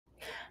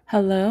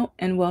Hello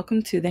and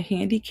welcome to the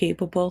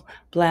Handicapable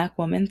Black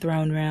Woman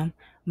Throne Room.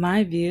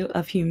 My view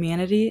of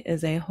humanity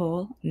is a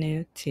whole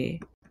new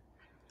tea.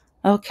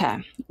 Okay,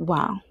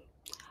 wow.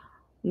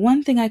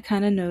 One thing I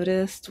kind of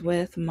noticed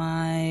with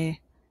my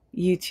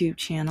YouTube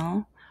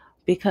channel,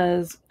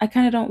 because I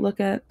kind of don't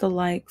look at the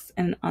likes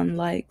and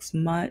unlikes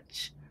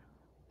much,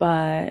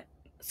 but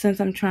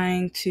since I'm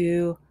trying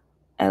to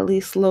at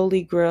least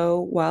slowly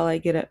grow while I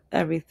get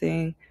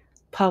everything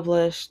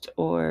published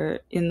or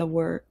in the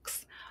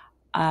works,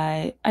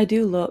 I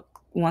do look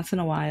once in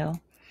a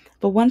while.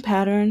 But one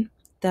pattern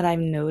that I've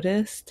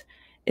noticed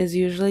is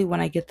usually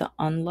when I get the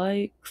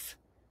unlikes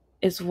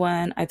is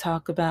when I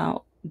talk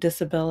about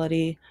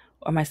disability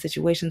or my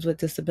situations with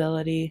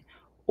disability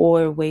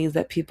or ways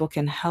that people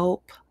can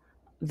help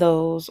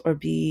those or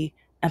be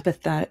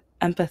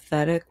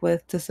empathetic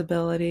with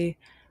disability.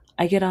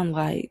 I get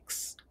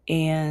unlikes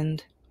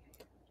and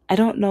I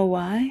don't know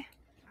why.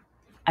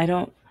 I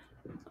don't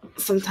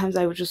Sometimes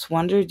I would just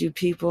wonder, do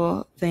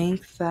people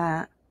think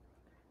that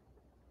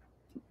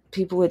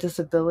people with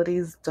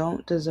disabilities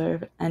don't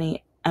deserve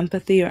any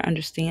empathy or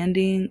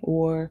understanding,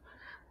 or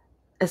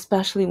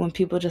especially when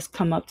people just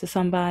come up to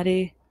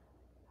somebody,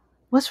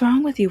 what's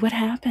wrong with you? What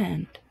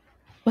happened?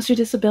 What's your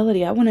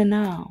disability? I want to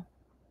know.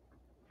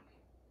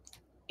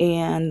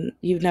 And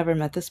you've never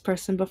met this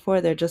person before.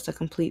 They're just a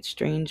complete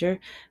stranger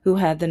who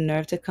had the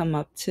nerve to come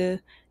up to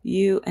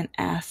you and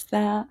ask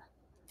that.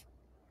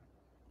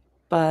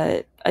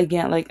 But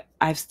again, like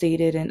I've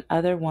stated in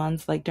other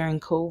ones, like during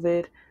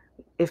COVID,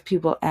 if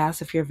people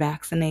ask if you're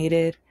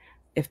vaccinated,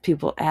 if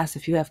people ask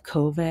if you have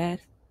COVID,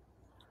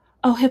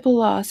 oh, HIPAA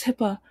laws,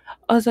 HIPAA.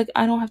 I was like,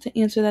 I don't have to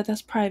answer that.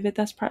 That's private.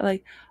 That's private.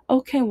 Like,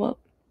 okay, well,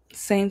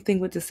 same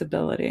thing with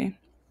disability.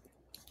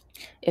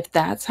 If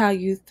that's how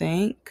you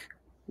think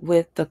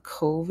with the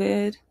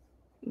COVID,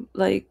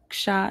 like,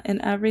 shot and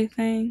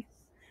everything,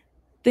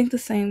 think the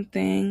same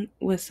thing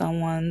with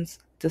someone's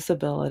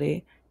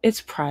disability. It's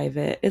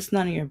private. It's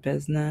none of your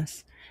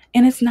business.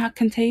 And it's not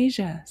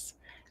contagious.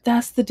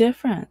 That's the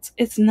difference.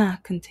 It's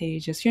not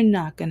contagious. You're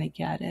not going to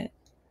get it.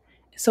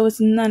 So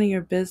it's none of your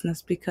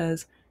business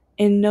because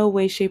in no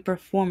way, shape, or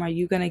form are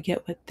you going to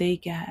get what they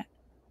get.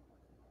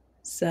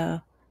 So,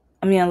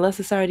 I mean,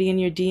 unless it's already in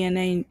your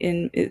DNA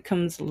and it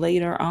comes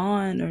later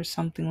on or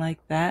something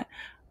like that.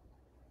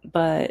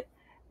 But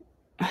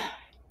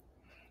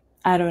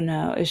I don't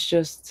know. It's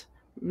just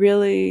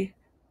really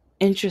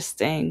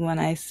interesting when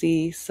I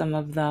see some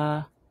of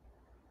the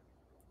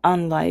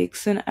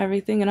unlikes and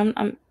everything.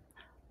 And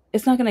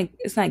it's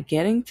not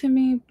getting to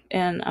me.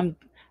 And I'm,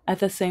 at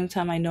the same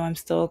time, I know I'm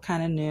still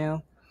kind of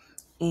new.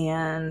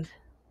 And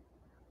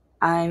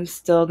I'm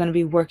still going to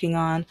be working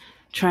on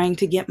trying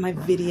to get my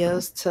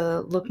videos to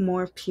look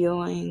more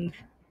appealing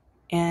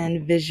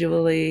and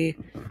visually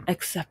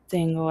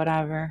accepting or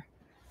whatever.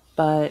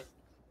 But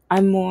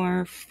I'm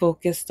more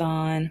focused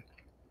on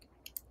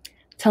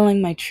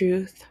telling my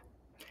truth,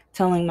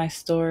 telling my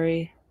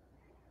story,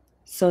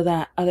 so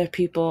that other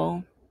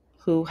people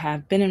who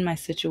have been in my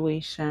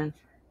situation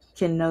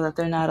can know that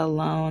they're not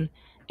alone.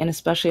 And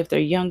especially if they're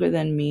younger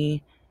than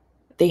me,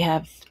 they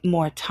have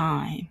more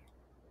time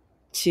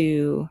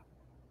to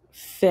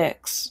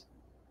fix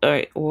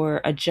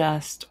or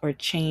adjust or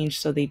change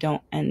so they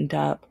don't end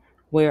up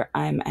where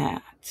I'm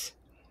at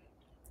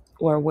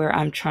or where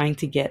I'm trying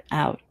to get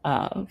out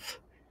of.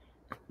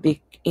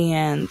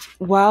 And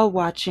while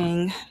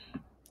watching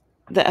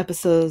the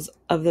episodes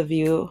of The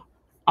View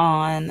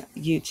on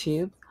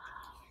YouTube,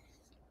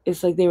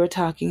 it's like they were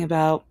talking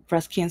about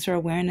Breast Cancer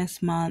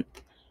Awareness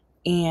Month,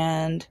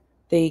 and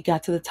they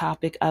got to the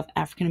topic of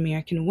African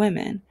American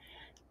women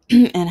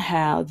and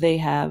how they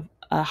have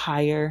a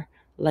higher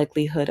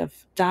likelihood of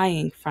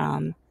dying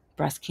from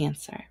breast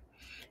cancer.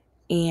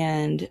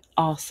 And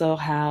also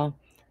how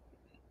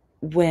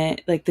when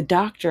like the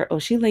doctor, oh,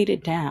 she laid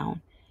it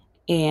down.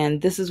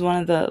 And this is one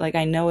of the, like,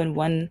 I know in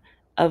one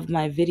of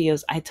my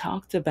videos I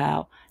talked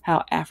about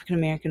how African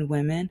American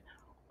women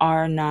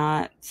are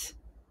not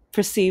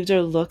perceived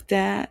or looked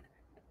at,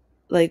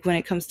 like when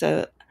it comes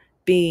to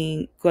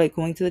being like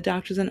going to the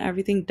doctors and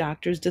everything.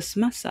 Doctors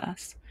dismiss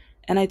us.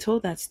 And I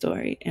told that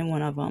story in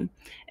one of them.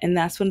 And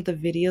that's one of the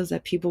videos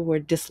that people were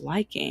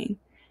disliking.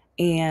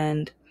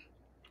 And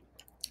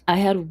I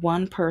had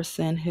one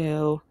person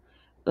who,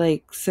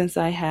 like, since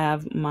I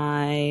have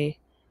my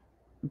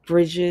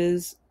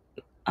Bridges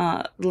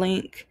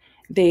link,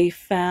 they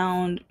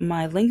found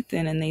my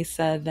LinkedIn and they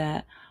said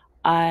that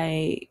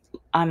I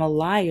I'm a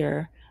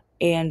liar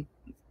and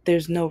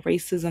there's no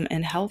racism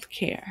in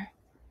healthcare.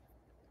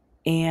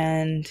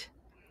 And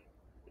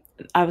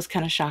I was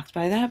kind of shocked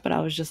by that, but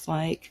I was just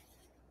like,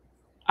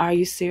 are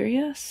you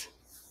serious?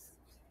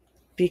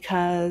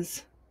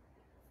 Because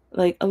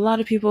like a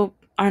lot of people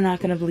are not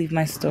going to believe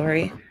my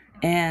story,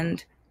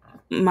 and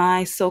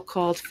my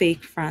so-called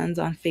fake friends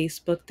on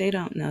Facebook, they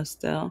don't know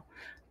still,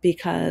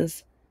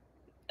 because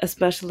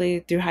especially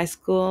through high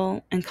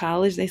school and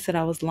college, they said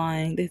I was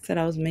lying. They said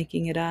I was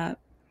making it up.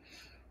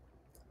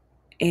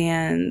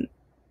 And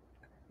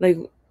like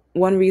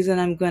one reason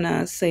I'm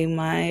gonna say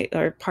my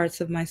or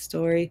parts of my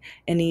story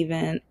and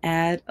even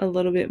add a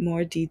little bit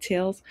more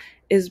details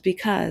is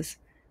because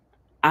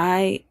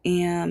I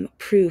am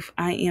proof,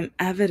 I am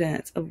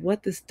evidence of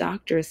what this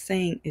doctor is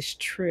saying is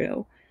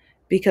true,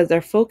 because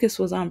their focus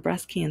was on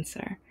breast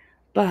cancer,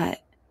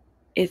 but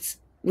it's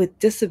with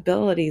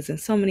disabilities and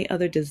so many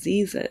other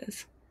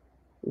diseases.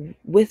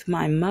 With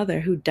my mother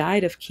who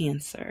died of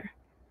cancer,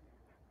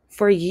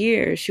 for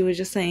years she was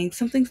just saying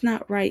something's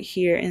not right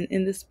here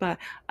in this spot.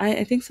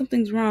 I think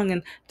something's wrong,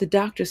 and the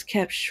doctors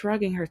kept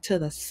shrugging her to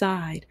the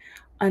side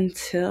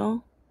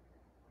until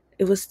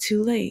it was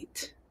too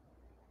late,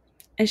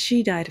 and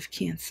she died of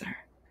cancer.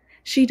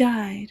 She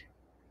died.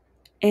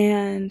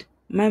 And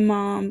my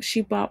mom,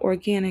 she bought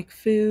organic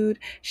food.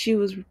 She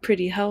was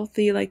pretty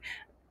healthy. Like,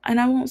 and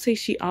I won't say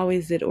she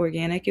always did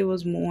organic. It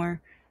was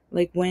more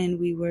like when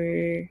we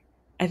were,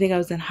 I think I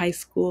was in high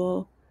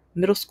school,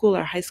 middle school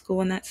or high school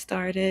when that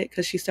started,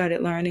 because she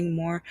started learning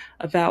more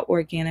about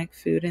organic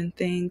food and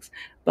things.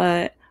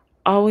 But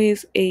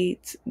always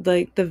ate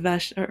like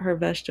her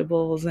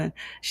vegetables, and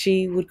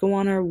she would go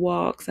on her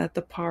walks at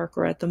the park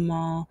or at the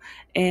mall.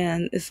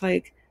 And it's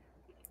like,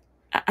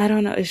 I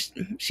don't know.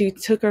 She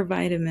took her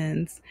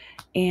vitamins,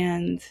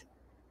 and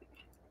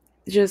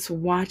just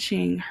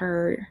watching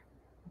her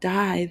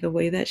die the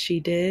way that she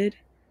did,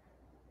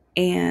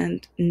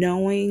 and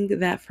knowing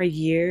that for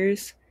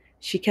years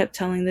she kept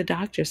telling the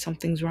doctors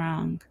something's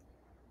wrong.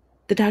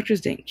 The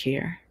doctors didn't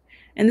care.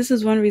 And this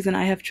is one reason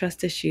I have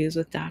trust issues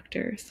with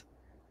doctors.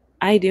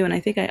 I do, and I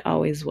think I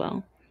always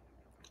will.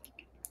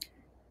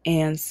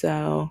 And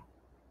so,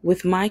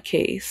 with my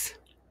case,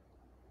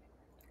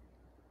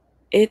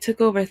 it took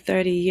over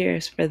 30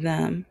 years for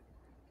them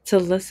to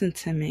listen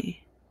to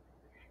me.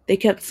 They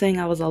kept saying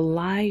I was a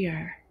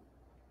liar.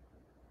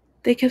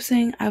 They kept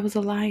saying I was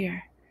a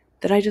liar,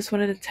 that I just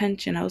wanted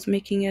attention, I was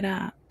making it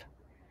up.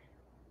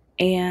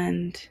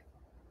 And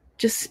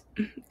just,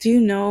 do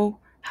you know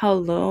how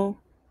low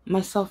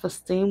my self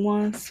esteem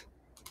was?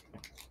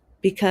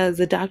 Because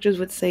the doctors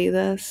would say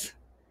this,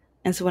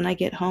 and so when I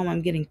get home,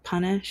 I'm getting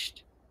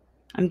punished,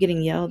 I'm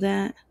getting yelled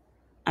at,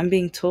 I'm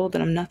being told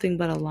that I'm nothing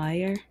but a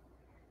liar.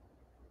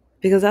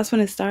 Because that's when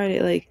it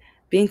started, like,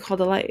 being called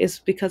a liar is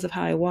because of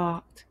how I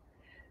walked.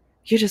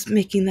 You're just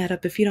making that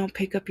up if you don't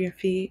pick up your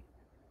feet.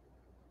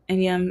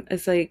 And yeah,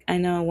 it's like, I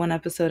know one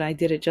episode I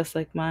did it just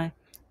like my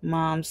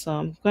mom, so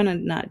I'm gonna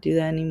not do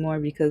that anymore,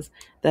 because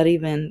that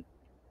even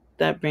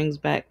that brings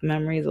back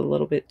memories a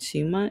little bit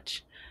too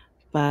much.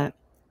 But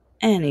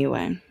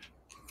anyway,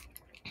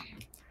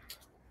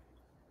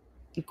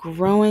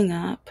 growing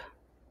up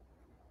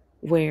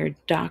where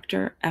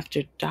doctor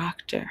after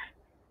doctor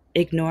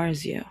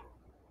ignores you.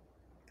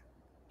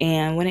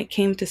 And when it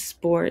came to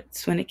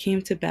sports, when it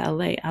came to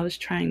ballet, I was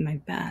trying my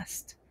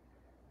best.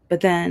 But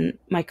then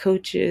my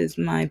coaches,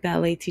 my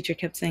ballet teacher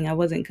kept saying I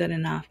wasn't good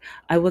enough.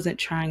 I wasn't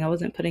trying. I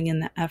wasn't putting in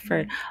the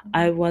effort.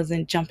 I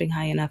wasn't jumping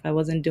high enough. I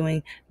wasn't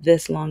doing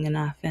this long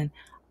enough. And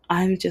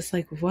I'm just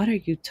like, what are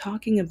you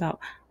talking about?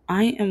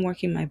 I am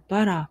working my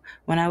butt off.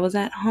 When I was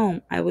at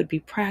home, I would be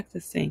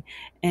practicing,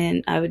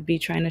 and I would be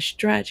trying to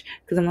stretch,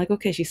 because I'm like,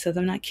 okay, she says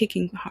I'm not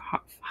kicking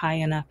high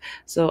enough.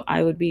 So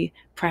I would be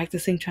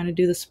practicing trying to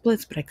do the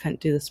splits, but I couldn't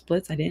do the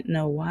splits. I didn't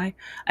know why.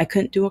 I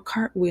couldn't do a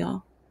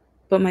cartwheel,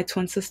 but my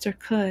twin sister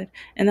could.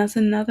 And that's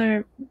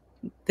another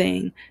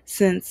thing.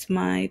 Since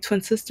my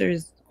twin sister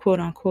is quote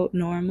unquote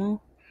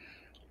normal,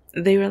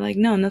 they were like,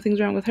 no, nothing's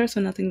wrong with her,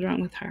 so nothing's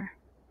wrong with her.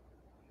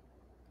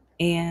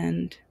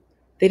 And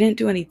they didn't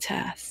do any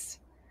tests.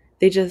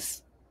 They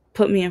just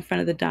put me in front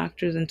of the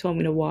doctors and told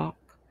me to walk,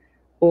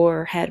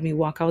 or had me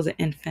walk. I was an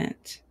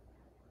infant,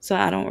 so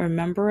I don't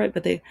remember it,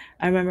 but I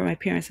remember my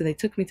parents said they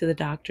took me to the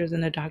doctors,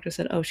 and the doctor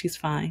said, oh, she's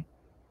fine.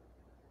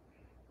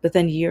 But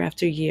then year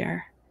after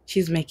year,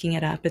 she's making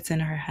it up. It's in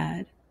her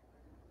head.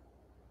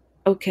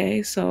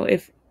 Okay, so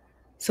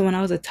when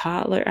I was a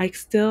toddler, I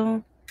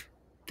still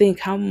think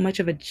how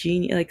much of a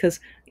genius, like, because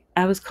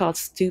I was called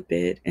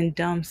stupid and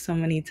dumb so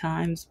many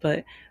times,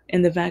 but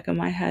in the back of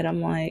my head,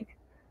 I'm like,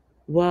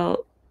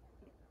 well,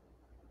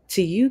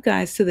 to you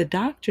guys, to the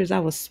doctors, I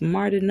was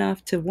smart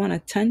enough to want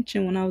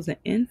attention when I was an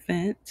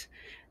infant,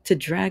 to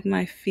drag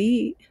my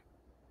feet.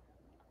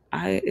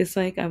 It's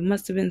like I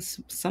must have been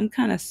some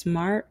kind of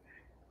smart,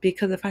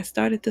 because if I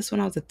started this when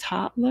I was a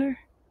toddler,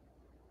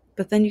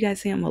 but then you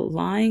guys say I'm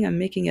lying, I'm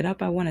making it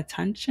up, I want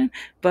attention,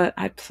 but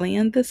I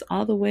planned this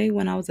all the way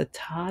when I was a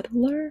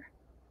toddler.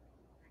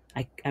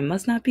 I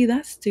must not be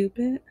that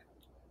stupid.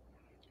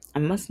 I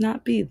must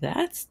not be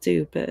that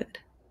stupid.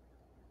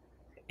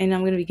 And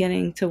I'm going to be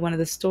getting to one of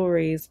the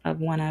stories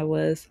of when I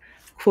was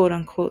quote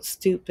unquote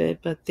stupid,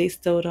 but they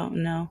still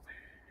don't know.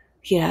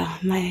 Yeah,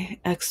 my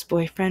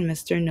ex-boyfriend,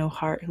 Mr. No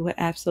Heart, who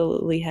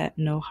absolutely had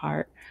no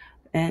heart.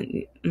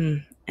 And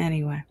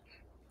anyway,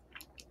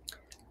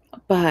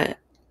 but,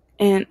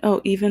 and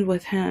oh, even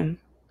with him,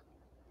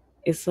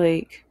 it's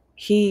like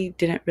he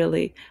didn't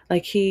really,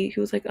 like, he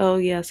was like, oh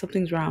yeah,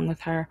 something's wrong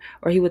with her,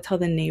 or he would tell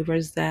the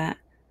neighbors that.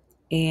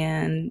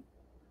 And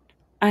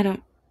I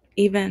don't,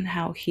 even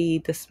how he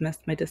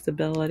dismissed my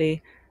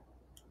disability,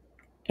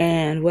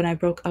 And when I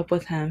broke up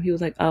with him, he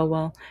was like, "Oh,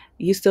 well,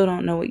 you still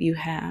don't know what you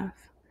have."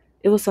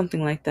 It was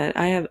something like that.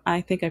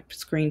 I think I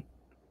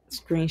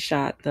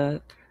screenshot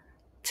the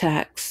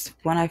text.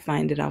 When I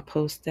find it, I'll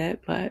post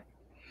it. But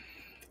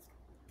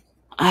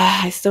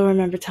I still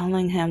remember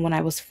telling him when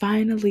I was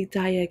finally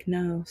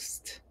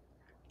diagnosed,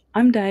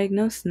 I'm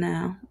diagnosed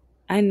now.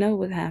 I know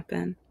what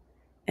happened.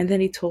 And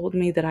then he told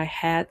me that I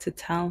had to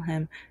tell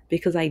him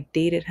because I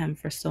dated him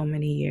for so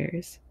many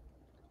years.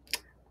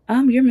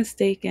 You're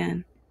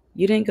mistaken.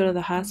 You didn't go to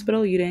the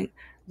hospital. You didn't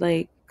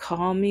like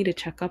call me to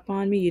check up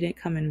on me. You didn't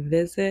come and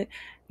visit.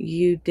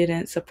 You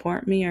didn't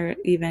support me or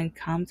even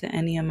come to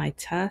any of my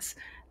tests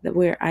that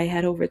where I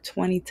had over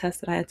 20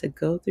 tests that I had to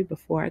go through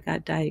before I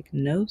got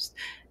diagnosed.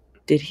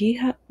 Did he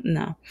have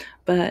no?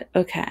 But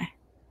okay,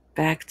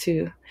 back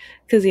to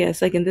because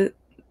yes, like in the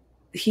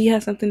he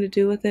has something to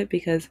do with it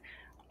because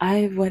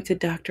I went to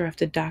doctor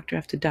after doctor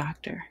after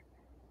doctor.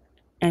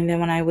 And then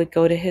when I would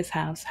go to his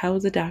house, how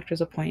was the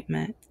doctor's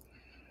appointment?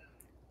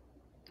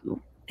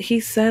 He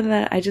said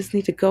that I just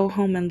need to go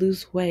home and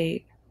lose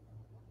weight.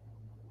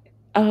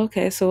 Oh,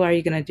 okay, so are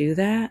you gonna do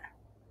that?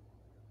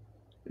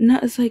 No,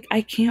 it's like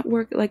I can't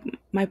work. Like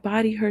my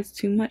body hurts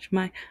too much.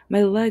 My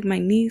leg, my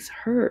knees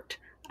hurt.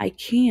 I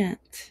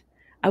can't.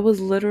 I was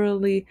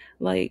literally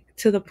like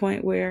to the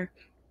point where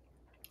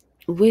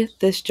with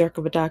this jerk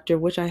of a doctor,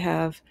 which I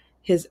have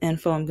his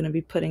info, I'm going to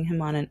be putting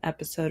him on an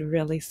episode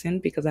really soon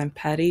because I'm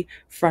petty,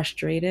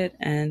 frustrated,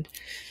 and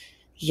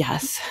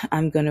yes,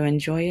 I'm going to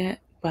enjoy it.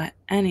 But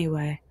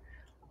anyway,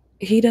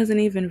 he doesn't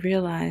even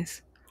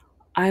realize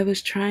I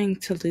was trying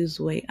to lose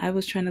weight. I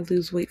was trying to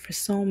lose weight for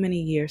so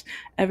many years.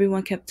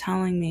 Everyone kept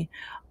telling me,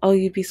 "Oh,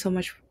 you'd be so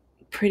much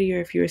prettier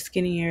if you were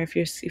skinnier, if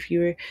you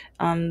were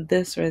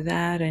this or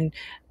that."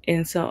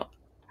 And so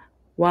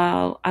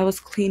while I was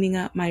cleaning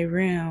up my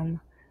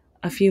room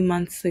a few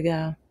months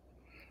ago,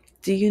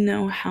 do you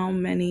know how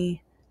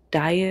many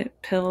diet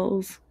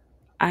pills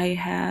I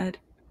had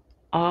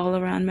all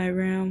around my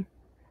room?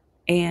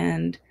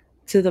 And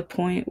to the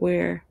point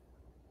where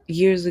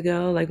years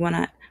ago, like when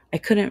I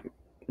couldn't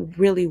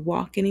really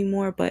walk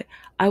anymore, but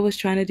I was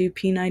trying to do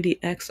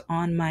P90X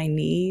on my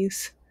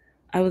knees.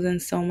 I was in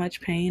so much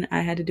pain.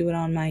 I had to do it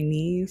on my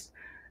knees.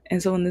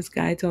 And so when this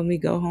guy told me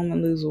go home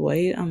and lose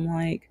weight, I'm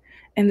like,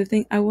 and the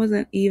thing, I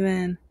wasn't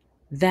even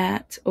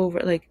that over,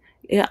 like,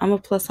 yeah, I'm a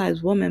plus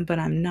size woman, but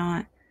I'm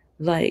not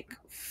like,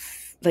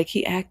 like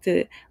he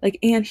acted like,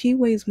 and he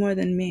weighs more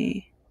than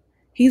me.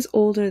 He's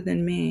older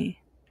than me.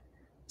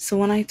 So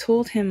when I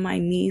told him my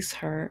knees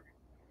hurt,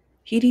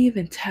 he didn't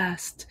even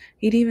test.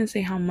 He didn't even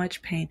say how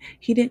much pain.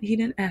 He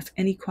didn't ask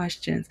any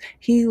questions.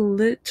 He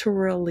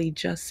literally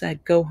just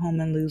said, "Go home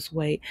and lose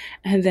weight."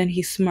 And then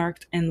he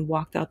smirked and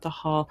walked out the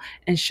hall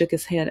and shook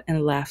his head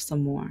and laughed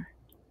some more.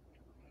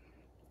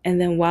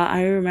 And then while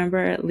I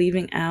remember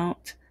leaving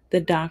out the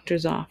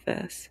doctor's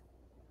office,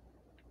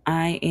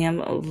 I am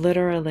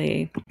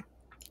literally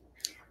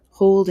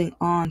holding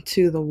on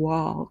to the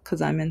wall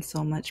because I'm in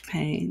so much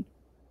pain.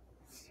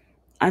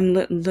 I'm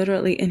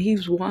literally, and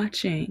he's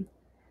watching.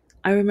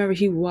 I remember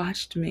he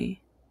watched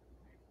me.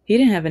 He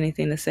didn't have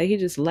anything to say. He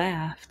just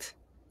laughed.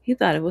 He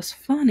thought it was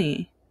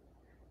funny.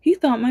 He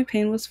thought my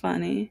pain was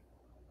funny.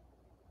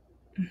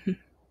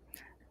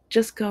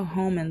 Just go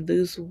home and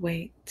lose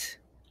weight.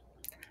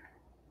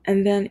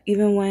 And then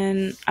even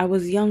when I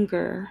was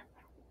younger,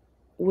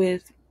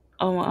 with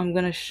I'm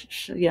gonna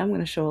I'm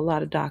gonna show a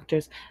lot of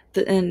doctors.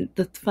 And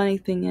the funny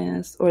thing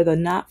is, or the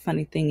not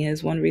funny thing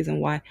is, one reason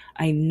why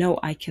I know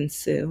I can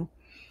sue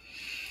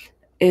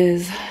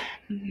is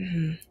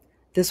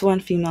this one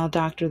female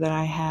doctor that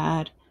I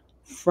had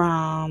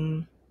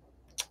from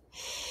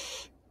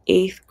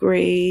 8th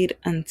grade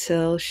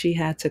until she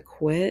had to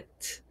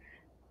quit.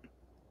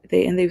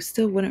 They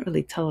still wouldn't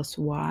really tell us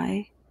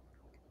why,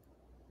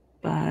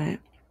 but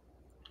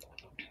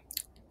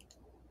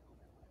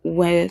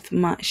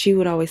she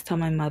would always tell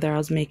my mother I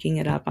was making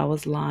it up, I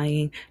was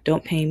lying,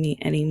 don't pay me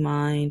any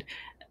mind.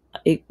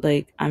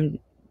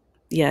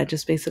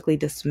 Just basically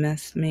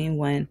dismiss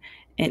me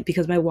and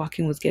because my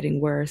walking was getting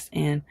worse,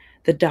 and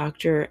the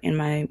doctor and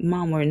my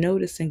mom were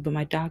noticing, but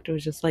my doctor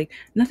was just like,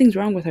 nothing's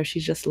wrong with her,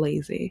 she's just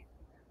lazy.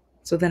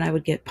 So then I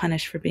would get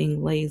punished for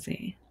being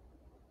lazy.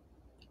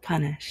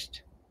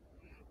 Punished.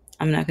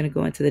 I'm not going to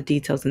go into the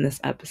details in this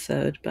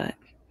episode, but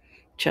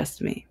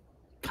trust me,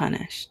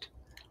 punished.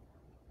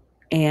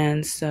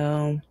 And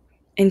so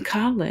in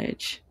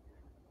college,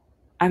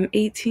 I'm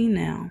 18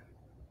 now.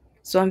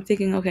 So I'm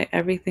thinking, okay,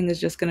 everything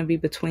is just going to be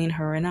between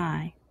her and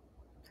I.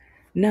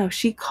 No,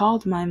 she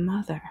called my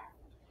mother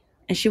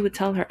and she would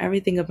tell her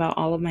everything about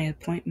all of my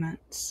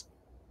appointments.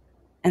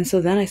 And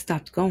so then I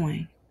stopped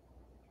going.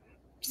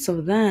 So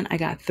then I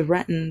got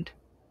threatened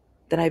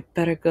that I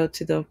better go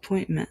to the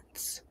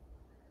appointments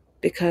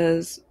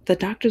because the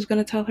doctor's going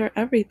to tell her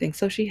everything.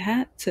 So she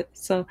had to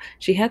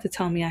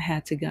tell me I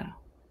had to go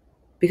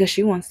because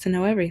she wants to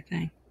know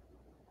everything.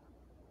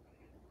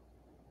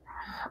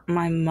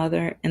 My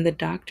mother and the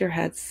doctor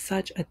had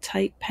such a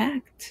tight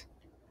pact.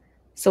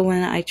 So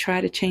when I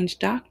try to change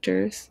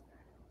doctors,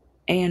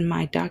 And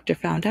my doctor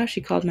found out.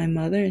 She called my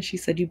mother and she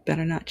said, "You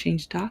better not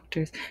change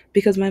doctors,"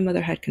 because my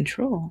mother had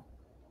control.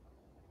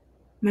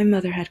 My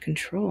mother had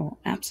control,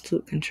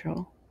 absolute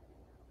control.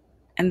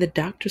 And the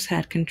doctors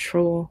had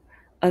control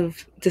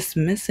of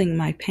dismissing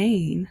my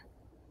pain.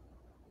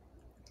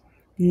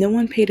 No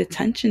one paid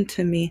attention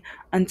to me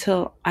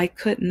until I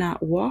could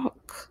not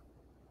walk.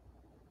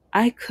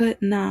 I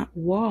could not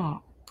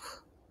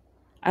walk.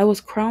 I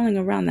was crawling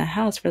around the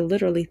house for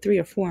literally 3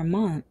 or 4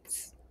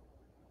 months.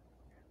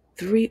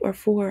 3 or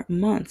 4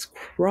 months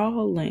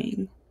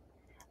crawling.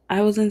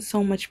 I was in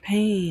so much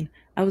pain.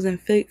 I was in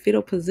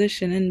fetal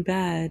position in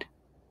bed.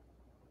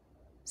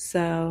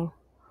 So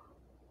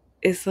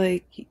it's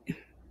like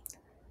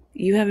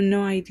you have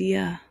no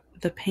idea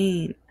the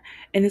pain.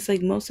 And it's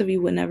like most of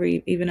you would never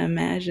even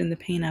imagine the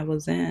pain I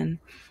was in.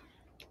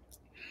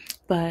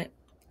 But,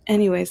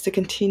 anyways, to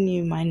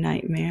continue my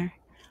nightmare,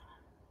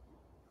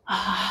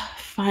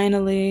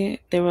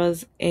 finally, there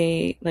was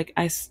I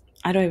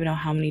don't even know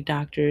how many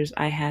doctors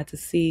I had to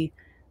see.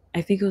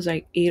 I think it was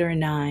like 8 or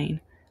 9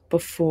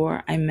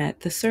 before I met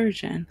the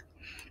surgeon.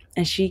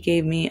 And she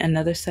gave me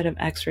another set of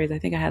x-rays. I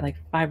think I had like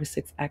 5 or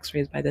 6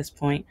 x-rays by this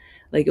point.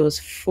 Like it was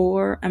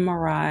 4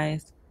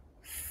 MRIs,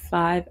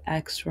 5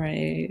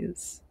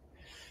 x-rays.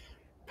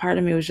 Part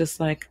of me was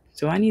just like,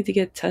 do I need to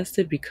get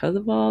tested because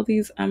of all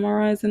these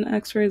MRIs and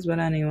x-rays? But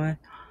anyway,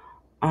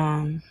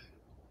 um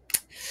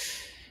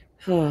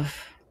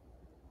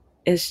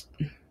it's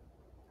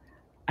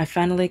I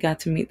finally got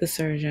to meet the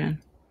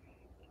surgeon,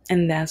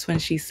 and that's when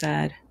she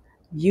said,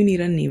 "You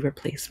need a knee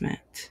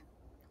replacement.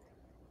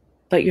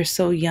 But you're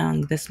so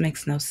young, this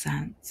makes no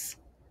sense.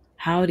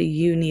 How do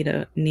you need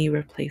a knee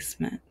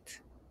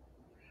replacement?"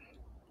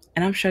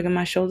 And I'm shrugging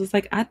my shoulders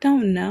like, I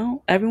don't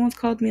know. Everyone's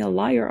called me a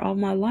liar all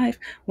my life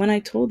when I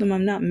told them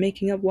I'm not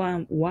making up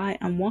why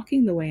I'm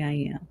walking the way I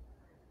am.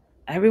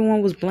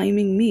 Everyone was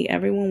blaming me.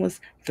 Everyone was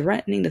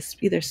threatening to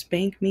either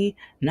spank me,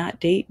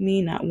 not date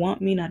me, not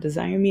want me, not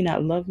desire me,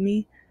 not love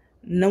me.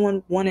 No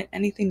one wanted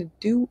anything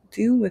to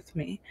do with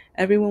me.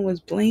 Everyone was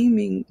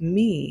blaming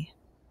me.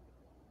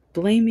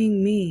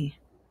 Blaming me.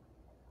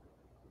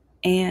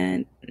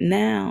 And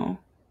now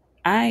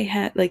I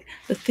had, like,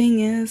 the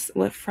thing is,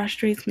 what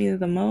frustrates me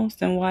the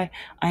most and why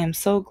I am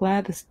so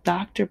glad this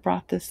doctor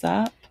brought this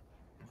up,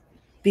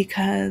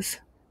 because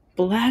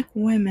Black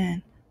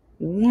women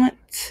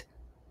want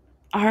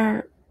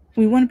our,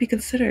 we want to be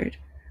considered.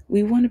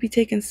 We want to be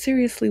taken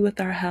seriously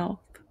with our health.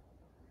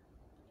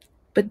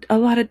 But a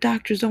lot of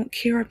doctors don't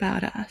care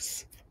about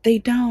us. They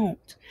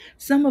don't.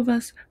 Some of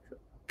us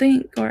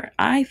think, or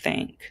I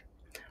think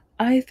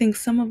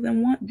some of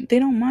them they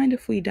don't mind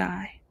if we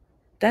die.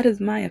 That is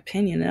my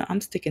opinion, and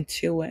I'm sticking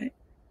to it.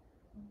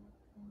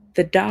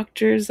 The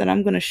doctors that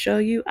I'm going to show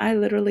you, I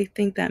literally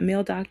think that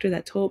male doctor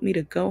that told me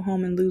to go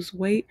home and lose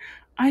weight,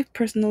 I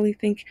personally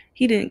think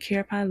he didn't care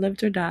if I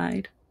lived or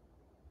died.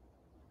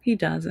 He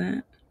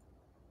doesn't.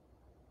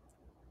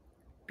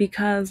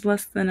 Because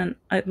less than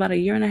about a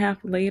year and a half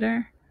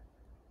later,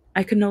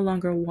 I could no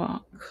longer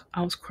walk.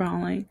 I was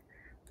crawling,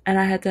 and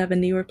I had to have a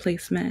knee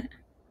replacement.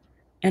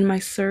 And my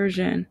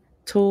surgeon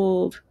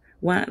told,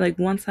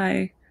 once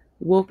I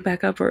woke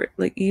back up, or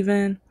like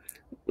even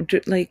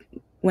like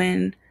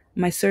when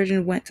my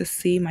surgeon went to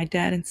see my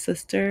dad and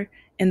sister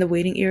in the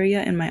waiting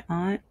area and my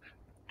aunt,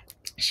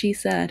 she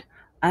said,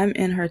 I'm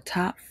in her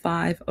top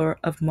 5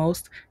 of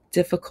most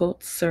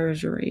difficult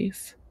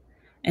surgeries.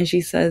 And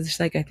she says, she's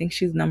like, I think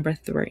she's number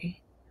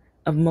 3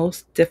 of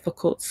most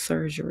difficult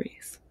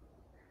surgeries.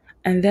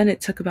 And then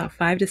it took about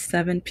 5 to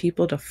 7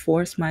 people to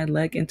force my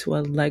leg into a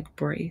leg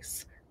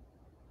brace.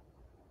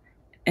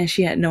 And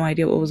she had no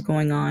idea what was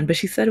going on, but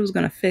she said it was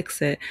going to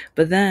fix it.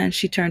 But then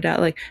she turned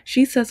out, like,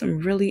 she said some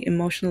really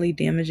emotionally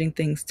damaging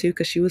things too,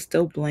 because she was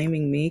still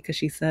blaming me, because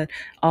she said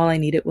all I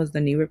needed was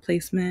the knee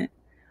replacement.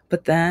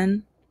 But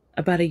then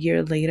about a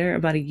year later,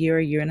 about a year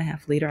and a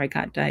half later, I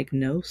got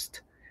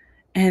diagnosed.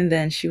 And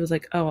then she was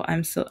like, oh,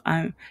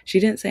 she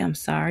didn't say I'm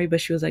sorry,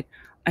 but she was like,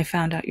 I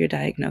found out your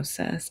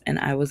diagnosis and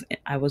I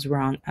was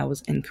wrong. I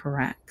was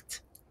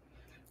incorrect.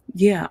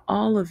 Yeah,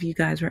 all of you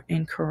guys were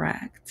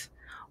incorrect.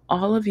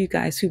 All of you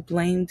guys who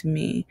blamed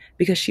me,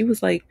 because she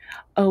was like,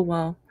 oh,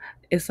 well,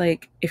 it's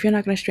like, if you're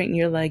not going to straighten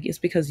your leg, it's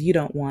because you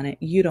don't want it.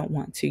 You don't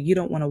want to. You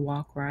don't want to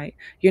walk right.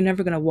 You're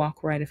never going to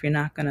walk right if you're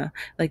not going to.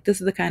 Like,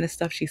 this is the kind of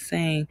stuff she's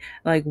saying,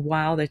 like,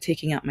 while they're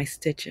taking out my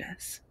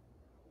stitches.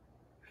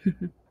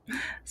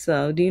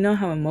 So, do you know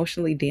how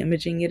emotionally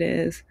damaging it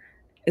is?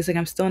 It's like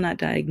I'm still not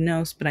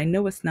diagnosed, but I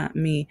know it's not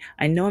me.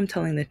 I know I'm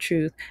telling the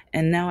truth.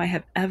 And now I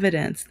have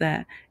evidence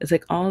that it's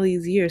like all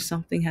these years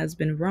something has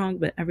been wrong,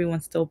 but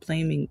everyone's still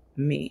blaming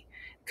me.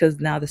 Because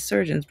now the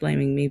surgeon's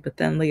blaming me. But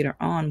then later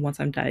on, once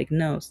I'm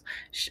diagnosed,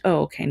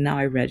 oh, okay, now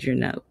I read your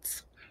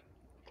notes.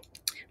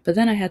 But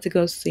then I had to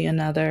go see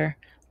another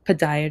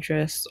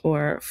podiatrist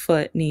or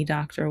foot knee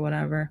doctor or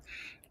whatever.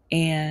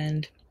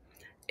 And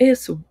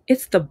it's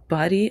the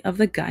buddy of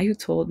the guy who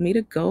told me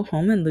to go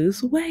home and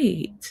lose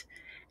weight.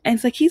 And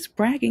it's like he's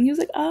bragging. He was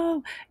like,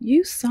 oh,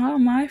 you saw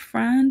my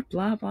friend,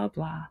 blah, blah,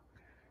 blah.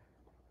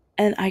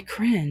 And I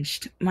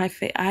cringed.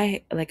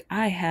 I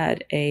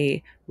had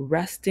a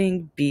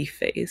resting bee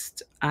face.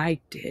 I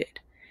did.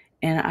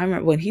 And I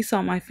remember when he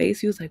saw my face,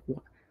 he was like,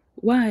 "What?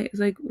 Why?" It's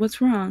like, "What's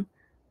wrong?"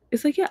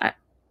 It's like, "Yeah,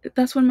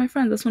 that's one of my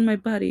friends. That's one of my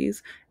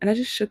buddies." And I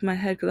just shook my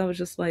head because I was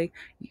just like,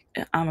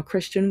 "I'm a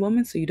Christian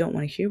woman, so you don't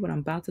want to hear what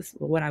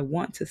I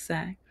want to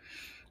say."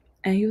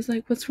 And he was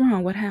like, "What's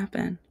wrong? What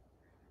happened?"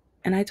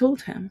 And I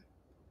told him,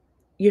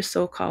 "Your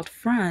so-called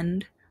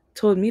friend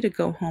told me to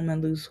go home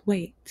and lose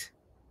weight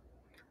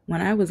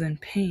when I was in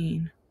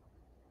pain."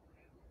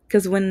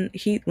 Because when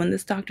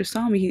this doctor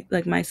saw me,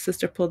 like my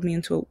sister pulled me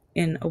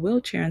in a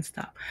wheelchair and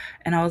stuff,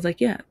 and I was like,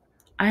 "Yeah,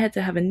 I had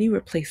to have a knee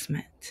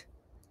replacement."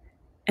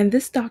 And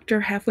this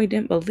doctor halfway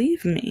didn't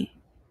believe me.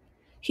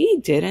 He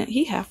didn't.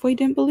 He halfway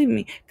didn't believe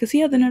me because he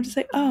had the nerve to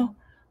say, "Oh,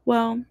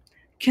 well,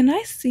 can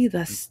I see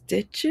the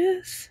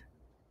stitches?"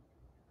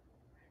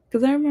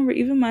 Because I remember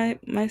even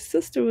my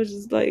sister was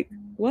just like,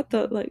 "What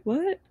the like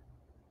what?"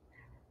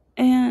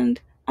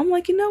 And I'm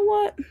like, you know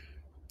what?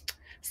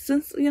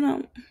 Since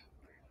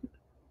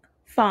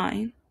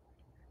fine.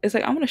 It's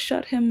like I want to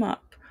shut him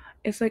up.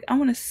 It's like I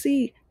want to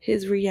see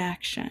his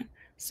reaction.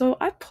 So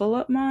I pull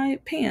up my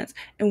pants,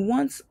 and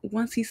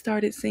once he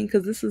started seeing,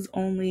 because this is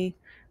only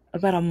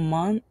about a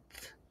month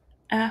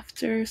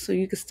after, so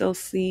you can still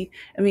see.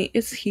 I mean,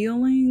 it's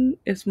healing.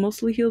 It's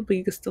mostly healed, but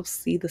you can still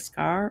see the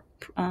scar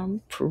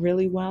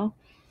really well.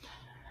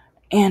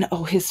 And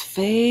oh, his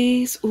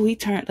face. Oh, he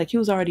turned like he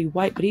was already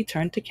white, but he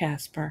turned to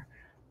Casper.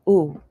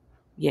 Oh,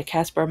 yeah,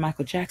 Casper or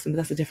Michael Jackson, but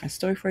that's a different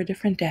story for a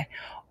different day.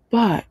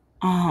 But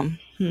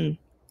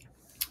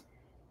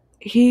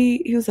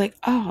he was like,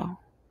 "Oh,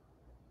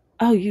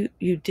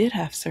 you did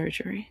have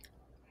surgery."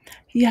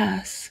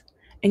 "Yes.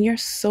 And your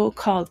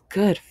so-called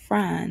good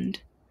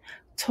friend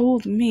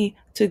told me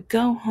to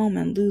go home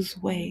and lose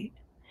weight."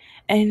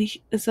 And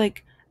it's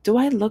like, "Do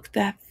I look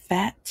that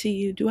fat to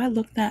you? Do I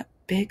look that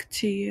big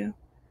to you?"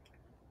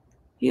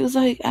 He was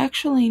like,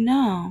 "Actually,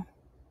 no.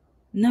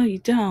 No, you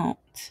don't."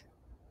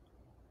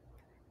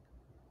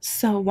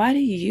 So why do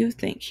you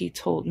think he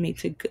told me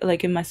to,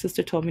 like, and my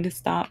sister told me to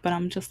stop, but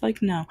I'm just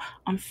like, no,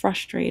 I'm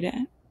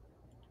frustrated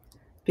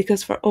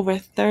because for over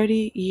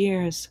 30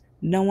 years,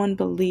 no one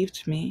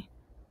believed me.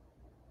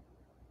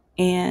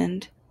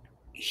 And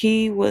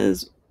he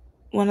was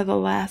one of the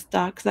last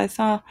docs. I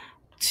saw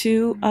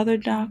two other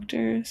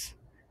doctors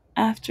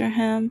after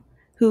him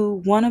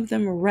who one of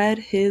them read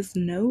his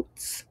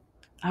notes.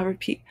 I'll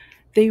repeat,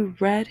 they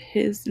read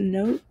his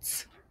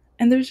notes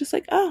and they're just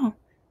like, "Oh,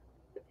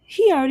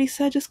 he already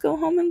said just go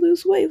home and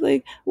lose weight.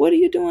 Like, what are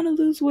you doing to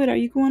lose weight? Are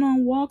you going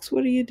on walks?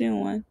 What are you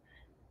doing?"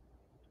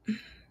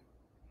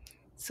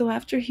 So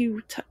after he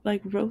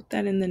wrote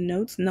that in the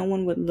notes, no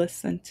one would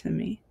listen to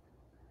me.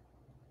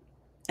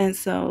 And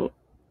so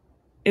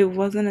it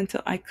wasn't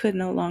until I could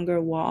no longer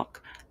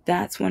walk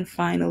that's when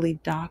finally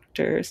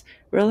doctors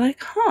were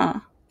like,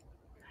 "Huh,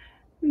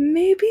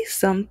 maybe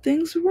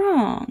something's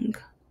wrong."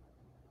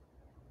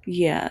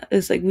 Yeah,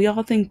 it's like we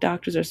all think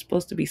doctors are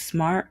supposed to be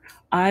smart.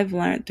 I've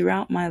learned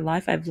throughout my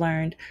life, I've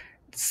learned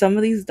some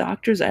of these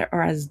doctors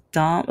are as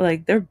dumb,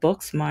 like they're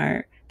book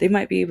smart. They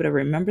might be able to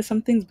remember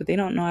some things, but they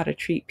don't know how to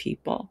treat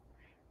people.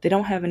 They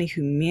don't have any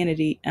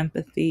humanity,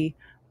 empathy,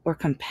 or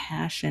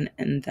compassion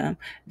in them.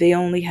 They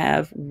only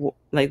have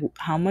like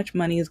how much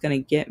money is going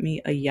to get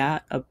me a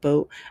yacht, a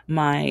boat,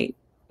 my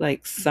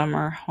like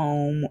summer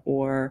home,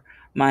 or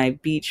my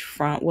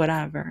beachfront,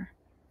 whatever.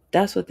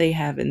 That's what they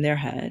have in their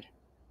head.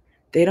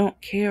 They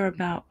don't care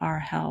about our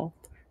health,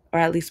 or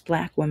at least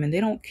black women. They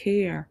don't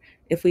care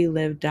if we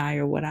live, die,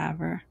 or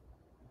whatever.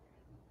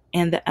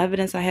 And the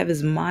evidence I have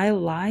is my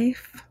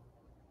life,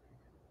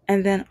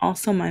 and then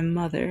also my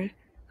mother,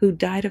 who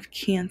died of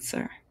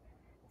cancer.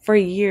 For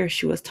years,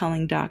 she was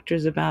telling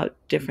doctors about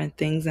different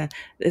things, and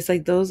it's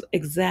like those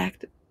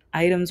exact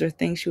items or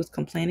things she was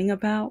complaining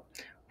about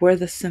were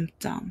the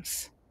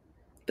symptoms.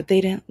 But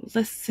they didn't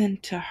listen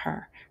to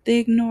her. They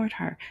ignored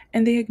her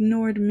and they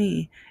ignored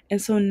me.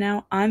 And so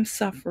now I'm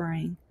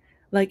suffering.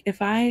 Like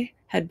if I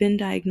had been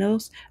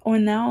diagnosed, or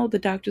now the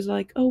doctors are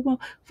like, "Oh,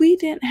 well, we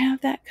didn't have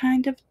that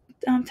kind of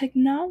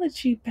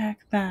technology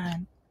back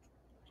then."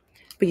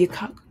 But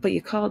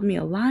you called me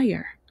a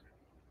liar.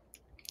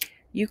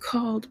 You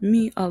called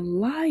me a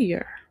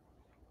liar.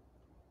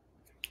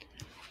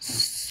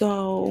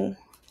 So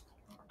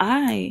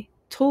I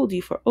told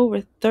you for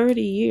over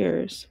 30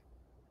 years,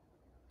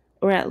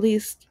 or at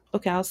least,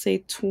 okay, I'll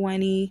say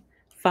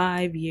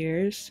 25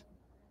 years,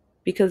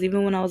 because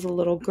even when I was a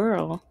little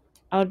girl,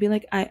 I would be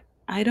like,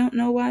 I don't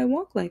know why I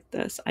walk like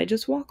this. I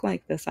just walk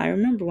like this. I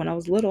remember when I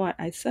was little,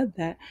 I said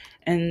that.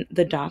 And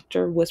the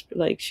doctor whispered,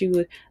 like she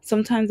would,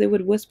 sometimes they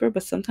would whisper,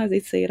 but sometimes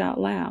they'd say it out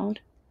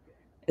loud.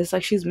 It's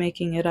like she's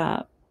making it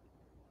up.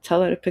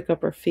 Tell her to pick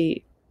up her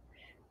feet.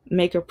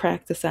 Make her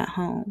practice at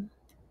home.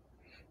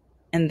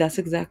 And that's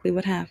exactly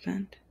what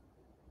happened.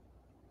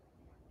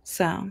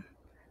 So,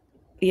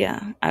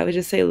 yeah, I would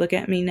just say, look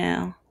at me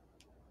now.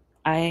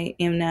 I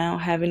am now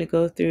having to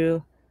go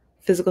through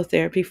physical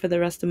therapy for the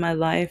rest of my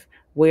life,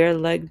 wear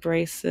leg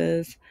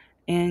braces,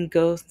 and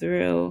go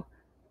through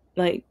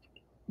like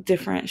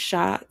different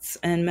shots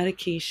and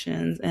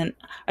medications, and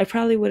I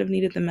probably would have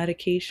needed the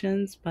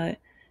medications, but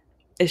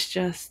it's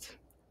just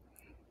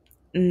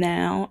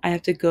now I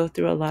have to go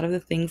through a lot of the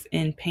things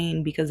in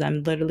pain because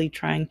I'm literally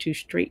trying to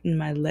straighten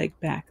my leg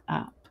back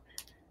up.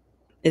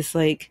 It's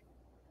like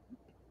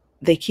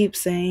they keep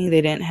saying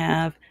they didn't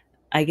have,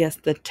 I guess,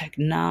 the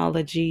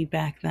technology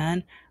back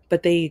then,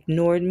 but they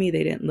ignored me.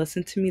 They didn't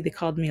listen to me. They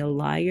called me a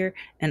liar,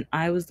 and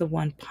I was the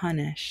one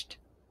punished.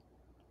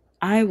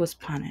 I was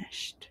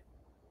punished.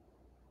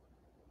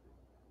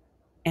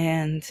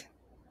 And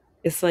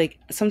it's like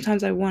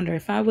sometimes I wonder,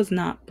 if I was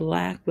not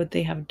black, would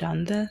they have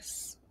done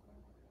this?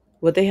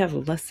 Would they have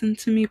listened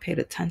to me, paid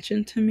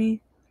attention to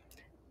me?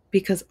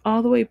 Because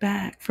all the way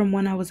back from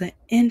when I was an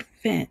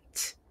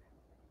infant,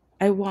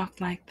 I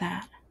walked like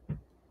that.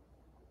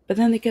 But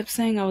then they kept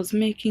saying I was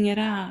making it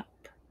up.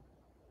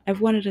 I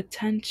wanted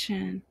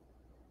attention.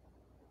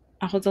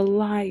 I was a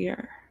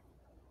liar.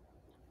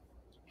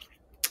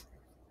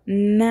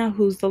 Now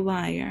who's the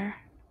liar?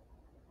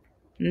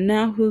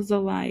 Now who's the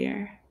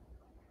liar?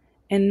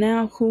 And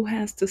now who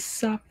has to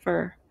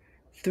suffer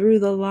through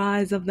the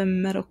lies of the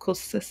medical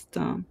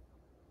system?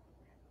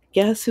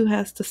 Guess who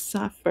has to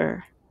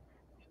suffer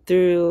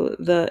through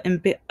the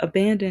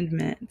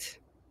abandonment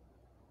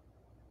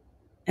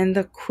and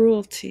the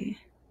cruelty?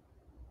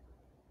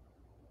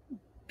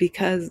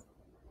 Because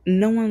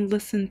no one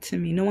listened to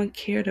me. No one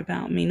cared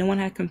about me. No one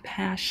had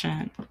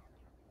compassion.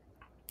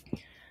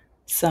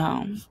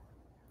 So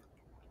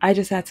I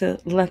just had to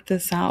let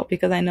this out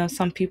because I know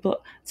some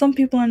people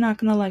are not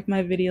going to like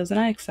my videos, and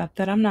I accept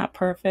that. I'm not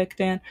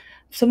perfect, and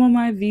some of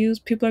my views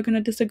people are going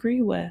to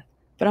disagree with.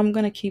 But I'm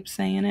going to keep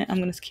saying it. I'm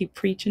going to keep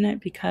preaching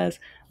it because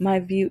my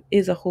view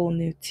is a whole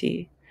new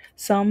tea.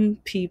 Some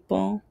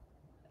people,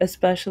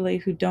 especially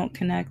who don't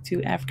connect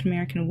to African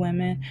American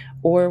women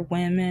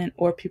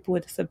or people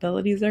with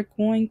disabilities, are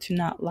going to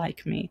not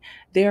like me.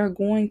 They are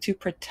going to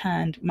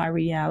pretend my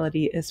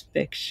reality is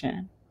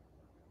fiction.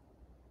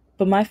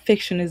 But my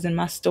fiction is in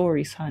my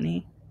stories,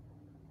 honey.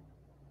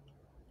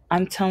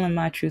 I'm telling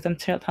my truth. I'm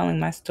telling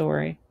my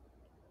story.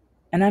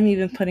 And I'm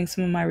even putting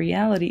some of my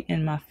reality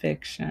in my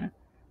fiction.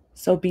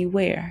 So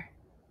beware.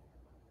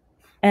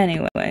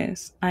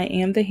 Anyways, I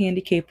am the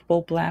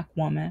handicapable black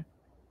woman.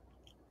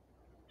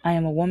 I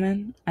am a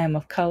woman, I am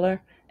of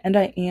color, and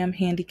I am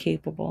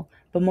handicapable.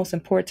 But most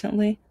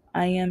importantly,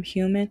 I am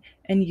human,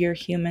 and you're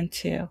human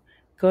too.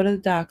 Go to the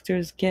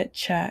doctors, get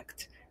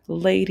checked.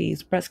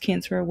 Ladies, Breast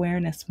Cancer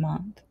Awareness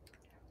Month.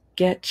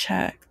 Get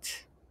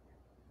checked.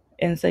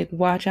 And it's like,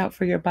 watch out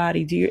for your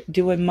body.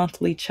 Do a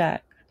monthly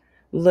check.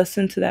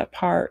 Listen to that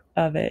part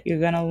of it.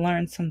 You're gonna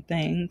learn some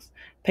things.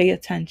 Pay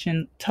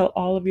attention. Tell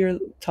all of your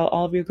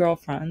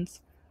girlfriends.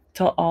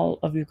 Tell all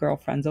of your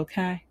girlfriends,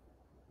 okay?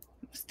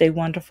 Stay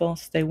wonderful,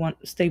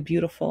 stay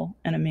beautiful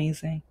and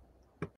amazing.